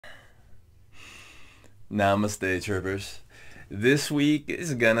Namaste, trippers. This week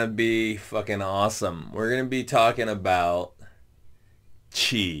is gonna be fucking awesome. We're gonna be talking about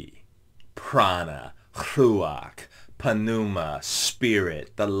chi, prana, ruach, panuma,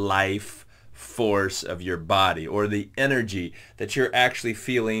 spirit, the life force of your body, or the energy that you're actually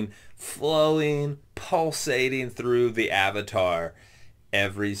feeling flowing, pulsating through the avatar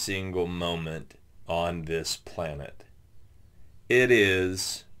every single moment on this planet. It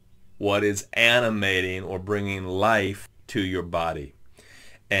is what is animating or bringing life to your body.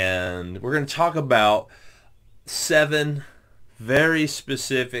 And we're going to talk about seven very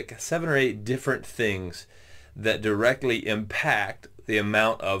specific, 7 or 8 different things that directly impact the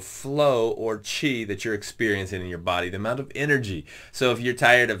amount of flow or chi that you're experiencing in your body, the amount of energy. So if you're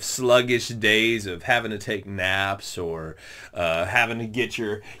tired of sluggish days of having to take naps or having to get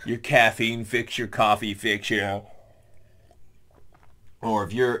your caffeine fix, your coffee fix, or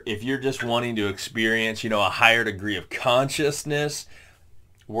if you're just wanting to experience, a higher degree of consciousness,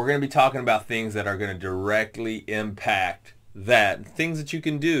 we're going to be talking about things that are going to directly impact that, things that you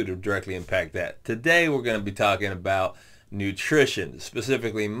can do to directly impact that. Today we're going to be talking about nutrition,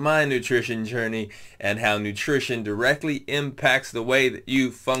 specifically my nutrition journey and how nutrition directly impacts the way that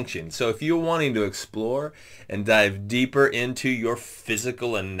you function. So if you're wanting to explore and dive deeper into your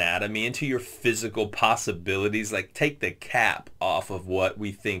physical anatomy, into your physical possibilities, like take the cap off of what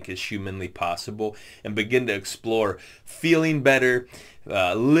we think is humanly possible and begin to explore feeling better,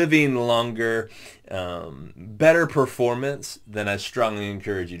 living longer, better performance, then I strongly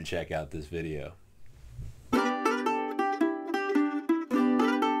encourage you to check out this video.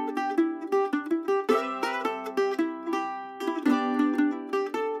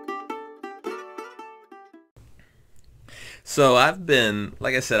 So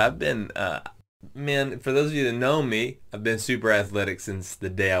like I said, man, for those of you that know me, I've been super athletic since the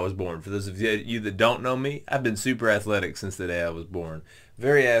day I was born. For those of you that don't know me, I've been super athletic since the day I was born.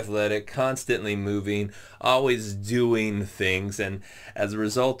 Very athletic, constantly moving, always doing things. And as a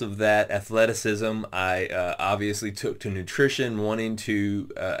result of that athleticism, I obviously took to nutrition, wanting to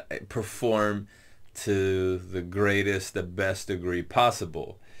perform to the greatest, the best degree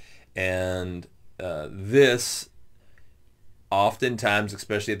possible. And this oftentimes,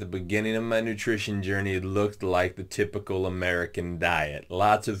 especially at the beginning of my nutrition journey, it looked like the typical American diet.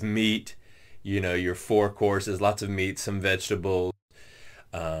 Lots of meat, your 4 courses, lots of meat, some vegetables,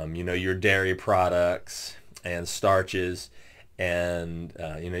 your dairy products and starches, and,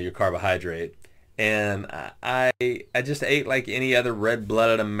 your carbohydrate. And I just ate like any other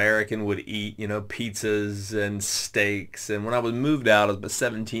red-blooded American would eat, pizzas and steaks. And when I was moved out, I was about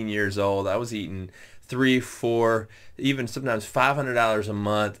 17 years old. I was eating 3, 4, even sometimes $500 a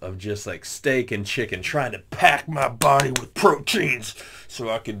month of just like steak and chicken, trying to pack my body with proteins so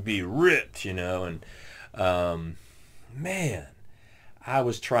I could be ripped, and man, I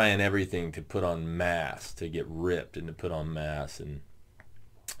was trying everything to put on mass, to get ripped and to put on mass. And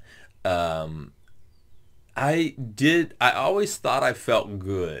I always thought I felt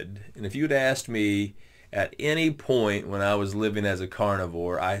good. And if you'd asked me at any point when I was living as a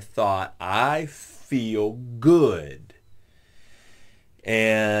carnivore, I thought I feel good.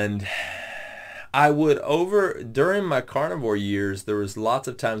 And during my carnivore years, there was lots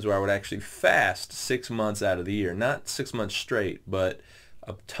of times where I would actually fast 6 months out of the year. Not 6 months straight, but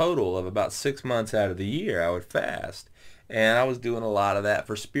a total of about 6 months out of the year I would fast. And I was doing a lot of that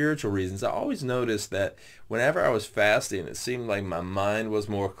for spiritual reasons. I always noticed that whenever I was fasting, it seemed like my mind was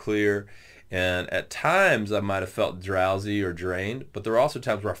more clear. And at times I might have felt drowsy or drained, but there were also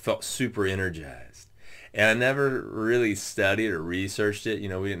times where I felt super energized. And I never really studied or researched it.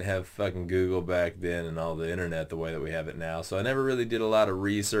 We didn't have fucking Google back then and all the internet the way that we have it now. So I never really did a lot of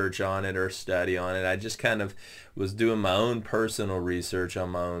research on it or study on it. I just kind of was doing my own personal research on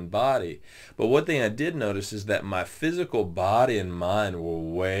my own body. But one thing I did notice is that my physical body and mind were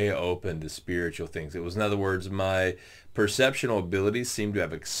way open to spiritual things. It was, in other words, my perceptual abilities seemed to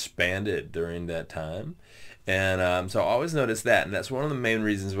have expanded during that time. And so I always noticed that, and that's one of the main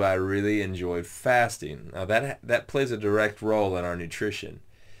reasons why I really enjoyed fasting. Now that plays a direct role in our nutrition.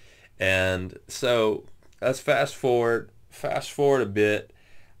 And so let's fast forward a bit.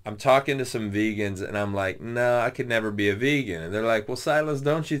 I'm talking to some vegans, and I'm like, no, I could never be a vegan. And they're like, well, Silas,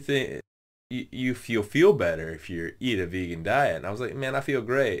 don't you think you'll feel better if you eat a vegan diet? And I was like, man, I feel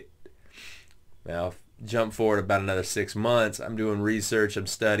great. Now, jump forward about another 6 months, I'm doing research, I'm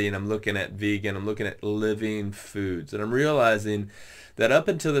studying, I'm looking at vegan, I'm looking at living foods, and I'm realizing that up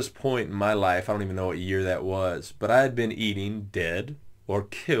until this point in my life, I don't even know what year that was, but I had been eating dead or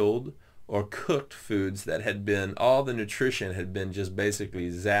killed or cooked foods that had been, all the nutrition had been just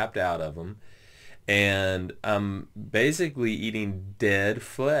basically zapped out of them. And I'm basically eating dead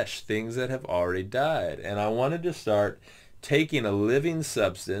flesh, things that have already died. And I wanted to start taking a living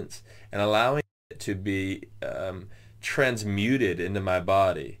substance and allowing it to be transmuted into my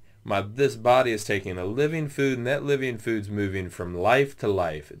body. This body is taking a living food, and that living food's moving from life to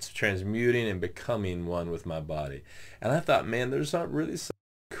life. It's transmuting and becoming one with my body. And I thought, man, there's not really something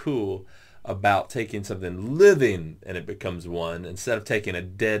cool about taking something living and it becomes one, instead of taking a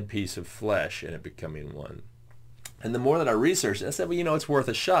dead piece of flesh and it becoming one. And the more that I researched, I said, well, you know, it's worth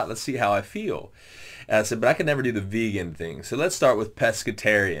a shot. Let's see how I feel. And I said, but I could never do the vegan thing. So let's start with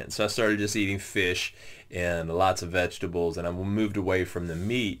pescatarian. So I started just eating fish and lots of vegetables, and I moved away from the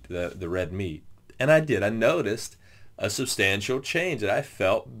meat, the red meat. And I did. I noticed a substantial change, that I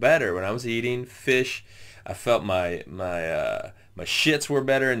felt better when I was eating fish. I felt my shits were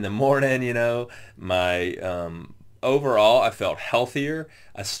better in the morning, you know. Overall, I felt healthier.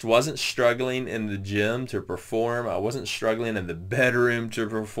 I wasn't struggling in the gym to perform. I wasn't struggling in the bedroom to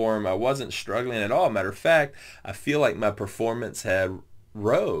perform. I wasn't struggling at all. Matter of fact, I feel like my performance had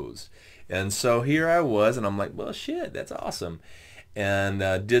rose. And so here I was, and I'm like, well, shit, that's awesome.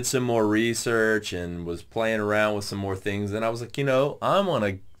 And did some more research and was playing around with some more things. And I was like, you know, I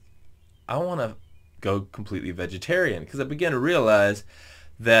want to go completely vegetarian, because I began to realize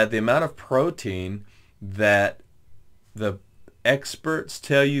that the amount of protein that the experts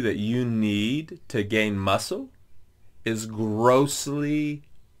tell you that you need to gain muscle is grossly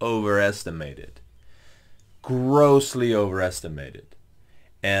overestimated. Grossly overestimated.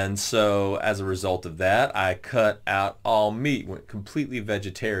 And so as a result of that, I cut out all meat, went completely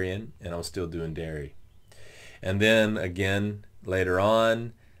vegetarian, and I was still doing dairy. And then again, later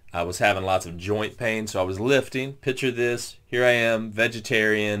on, I was having lots of joint pain, so I was lifting. Picture this. Here I am,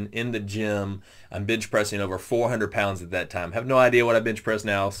 vegetarian, in the gym. I'm bench pressing over 400 pounds at that time. I have no idea what I bench press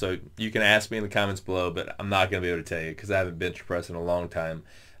now, so you can ask me in the comments below, but I'm not going to be able to tell you because I haven't bench pressed in a long time.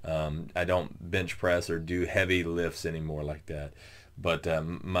 I don't bench press or do heavy lifts anymore like that. But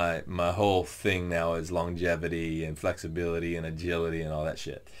my whole thing now is longevity and flexibility and agility and all that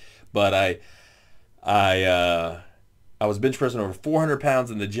shit. But I was bench pressing over 400 pounds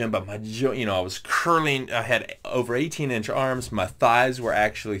in the gym, but my joint, you know, I was curling. I had over 18-inch arms. My thighs were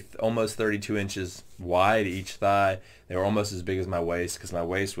actually almost 32 inches wide each thigh. They were almost as big as my waist, because my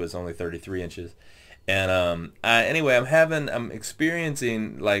waist was only 33 inches. And anyway, I'm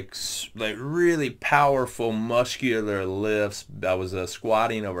experiencing like really powerful muscular lifts. I was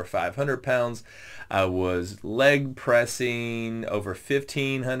squatting over 500 pounds. I was leg pressing over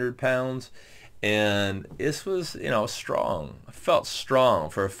 1,500 pounds. And this was, you know, strong. I felt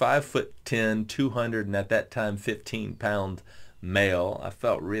strong for a 5'10", 200, and at that time 15-pound male. I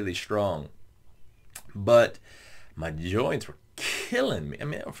felt really strong. But my joints were killing me. I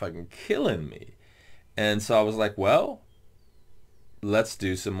mean, they were fucking killing me. And so I was like, well, let's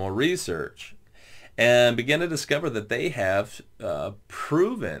do some more research. And began to discover that they have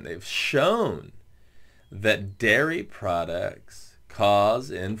proven, they've shown that dairy products cause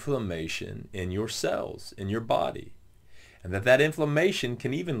inflammation in your cells, in your body, and that inflammation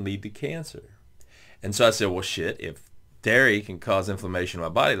can even lead to cancer. And so I said, well, shit, if dairy can cause inflammation in my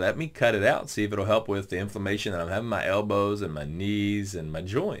body, let me cut it out, see if it'll help with the inflammation that I'm having in my elbows and my knees and my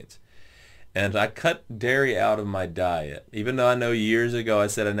joints. And I cut dairy out of my diet. Even though I know years ago I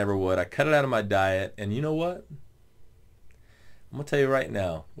said I never would, I cut it out of my diet. And you know what? I'm going to tell you right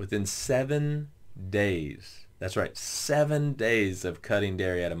now, within 7 days, that's right, 7 days of cutting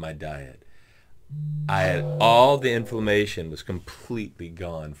dairy out of my diet, I had all the inflammation was completely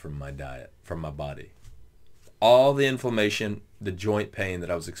gone from my diet, from my body. All the inflammation, the joint pain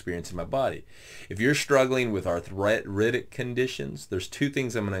that I was experiencing in my body. If you're struggling with arthritic conditions, there's 2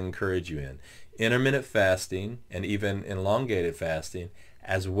 things I'm going to encourage you in. Intermittent fasting and even elongated fasting,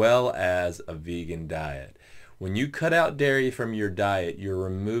 as well as a vegan diet. When you cut out dairy from your diet, you're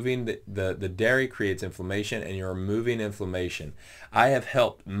removing the dairy creates inflammation, and you're removing inflammation. I have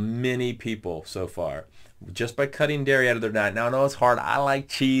helped many people so far just by cutting dairy out of their diet. Now I know it's hard. I like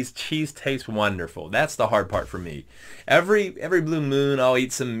cheese. Cheese tastes wonderful. That's the hard part for me. Every blue moon I'll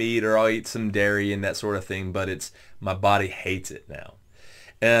eat some meat or I'll eat some dairy and that sort of thing, but my body hates it now.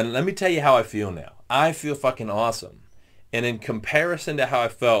 And let me tell you how I feel now. I feel fucking awesome. And in comparison to how I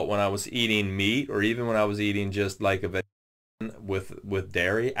felt when I was eating meat, or even when I was eating just like a vegetarian with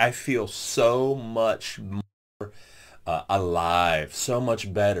dairy, I feel so much more alive, so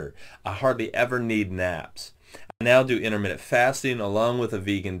much better. I hardly ever need naps. I now do intermittent fasting along with a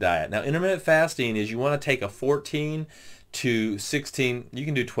vegan diet. Now, intermittent fasting is you want to take a 14 to 16, you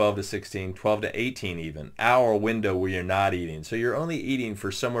can do 12 to 16, 12 to 18 even, hour window where you're not eating. So you're only eating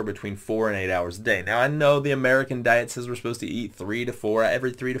for somewhere between 4 and 8 hours a day. Now I know the American diet says we're supposed to eat every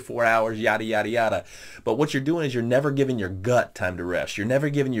 3 to 4 hours, yada, yada, yada. But what you're doing is you're never giving your gut time to rest. You're never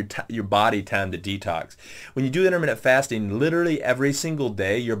giving your body time to detox. When you do intermittent fasting, literally every single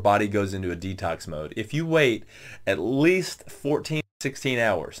day, your body goes into a detox mode. If you wait at least 14 16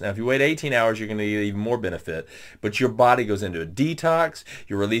 hours. Now, if you wait 18 hours, you're going to get even more benefit, but your body goes into a detox.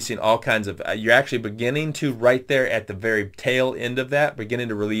 You're releasing all kinds of, you're actually beginning to, right there at the very tail end of that, beginning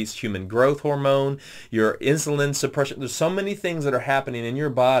to release human growth hormone, your insulin suppression. There's so many things that are happening in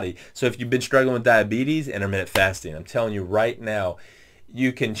your body. So if you've been struggling with diabetes, intermittent fasting, I'm telling you right now,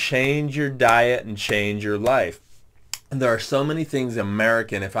 you can change your diet and change your life. And there are so many things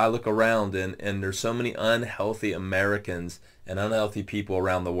American, if I look around, and there's so many unhealthy Americans and unhealthy people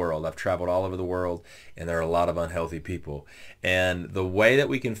around the world. I've traveled all over the world, and there are a lot of unhealthy people. And the way that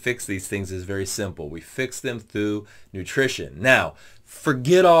we can fix these things is very simple. We fix them through nutrition. Now,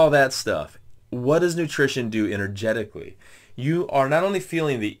 forget all that stuff. What does nutrition do energetically? You are not only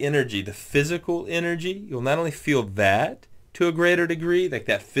feeling the energy, the physical energy, you'll not only feel that to a greater degree, like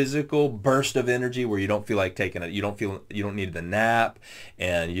that physical burst of energy where you don't feel like taking it, you don't need the nap,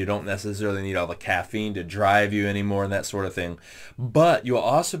 and you don't necessarily need all the caffeine to drive you anymore and that sort of thing. But you'll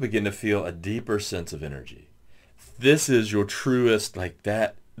also begin to feel a deeper sense of energy. This is your truest, like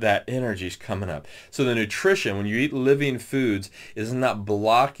that energy's coming up. So the nutrition, when you eat living foods, is not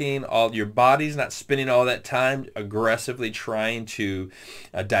blocking all, your body's not spending all that time aggressively trying to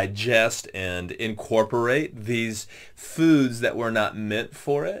digest and incorporate these foods that were not meant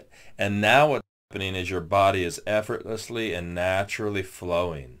for it. And now what's happening is your body is effortlessly and naturally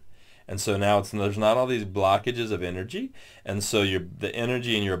flowing. And so now there's not all these blockages of energy, and so the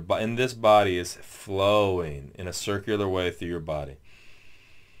energy in this body is flowing in a circular way through your body.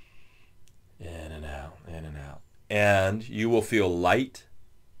 In and out, in and out. And you will feel light.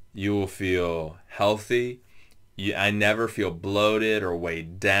 You will feel healthy. I never feel bloated or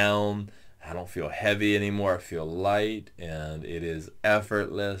weighed down. I don't feel heavy anymore. I feel light, and it is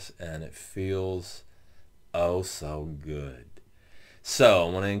effortless, and it feels oh so good. So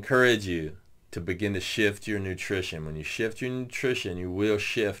I want to encourage you to begin to shift your nutrition. When you shift your nutrition, you will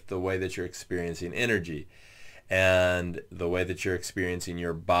shift the way that you're experiencing energy and the way that you're experiencing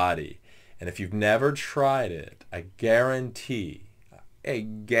your body. And if you've never tried it, I guarantee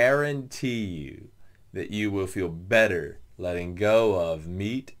you that you will feel better letting go of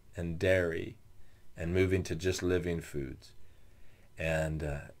meat and dairy and moving to just living foods.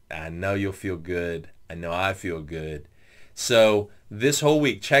 And I know you'll feel good. I know I feel good. So this whole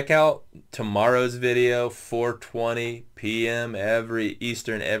week, check out tomorrow's video, 4:20 p.m.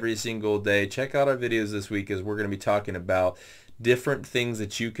 Eastern every single day. Check out our videos this week, as we're going to be talking about different things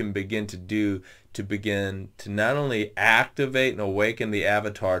that you can begin to do to begin to not only activate and awaken the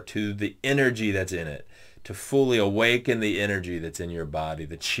avatar to the energy that's in it, to fully awaken the energy that's in your body,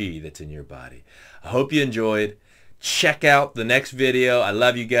 the chi that's in your body. I hope you enjoyed. Check out the next video. I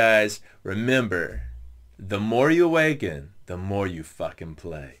love you guys. Remember, the more you awaken, the more you fucking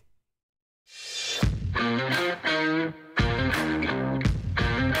play.